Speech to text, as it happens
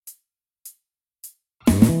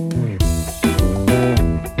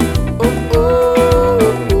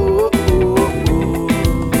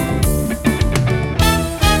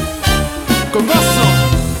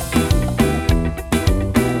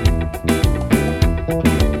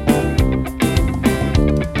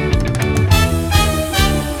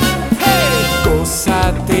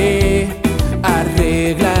Gózate,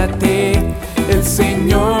 arréglate, el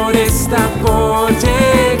Señor está por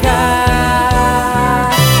llegar.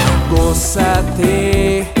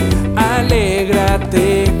 Gózate,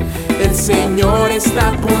 alégrate, el Señor está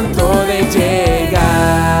a punto de llegar.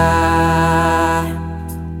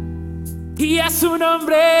 Y a su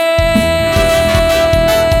nombre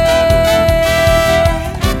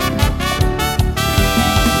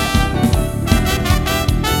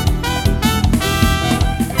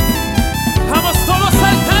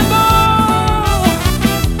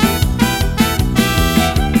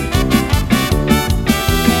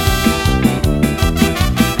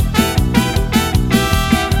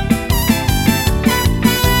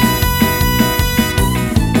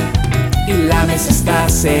está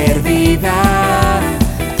servida,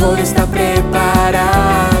 todo está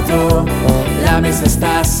preparado. La mesa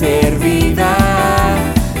está servida,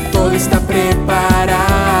 todo está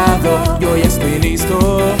preparado. Yo ya estoy listo,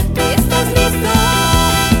 ¿tú ya estás listo?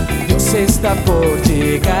 Dios está por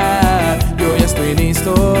llegar. Yo ya estoy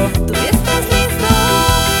listo, ¿tú ya estás listo?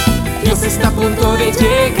 Dios está a punto de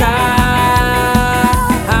llegar.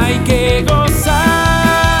 Hay que gozar.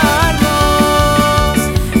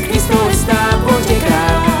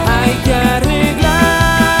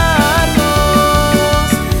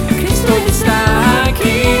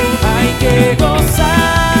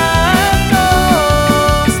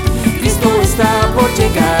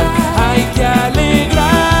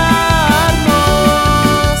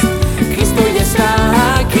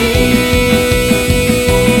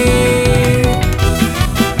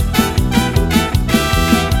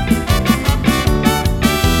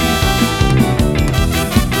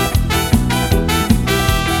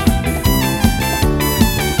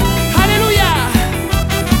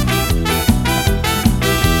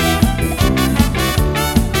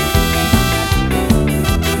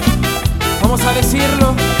 Vamos a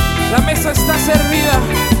decirlo, la mesa está servida.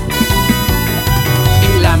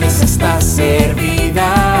 Y la mesa está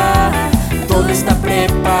servida, todo está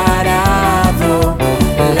preparado.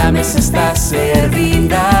 La mesa está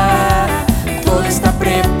servida, todo está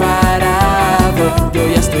preparado. Yo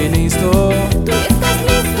ya estoy listo, ¿tú ya estás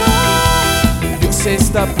listo? Dios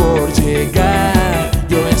está por llegar.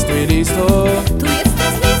 Yo ya estoy listo, ¿tú ya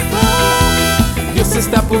estás listo? Dios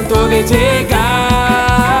está a punto de llegar.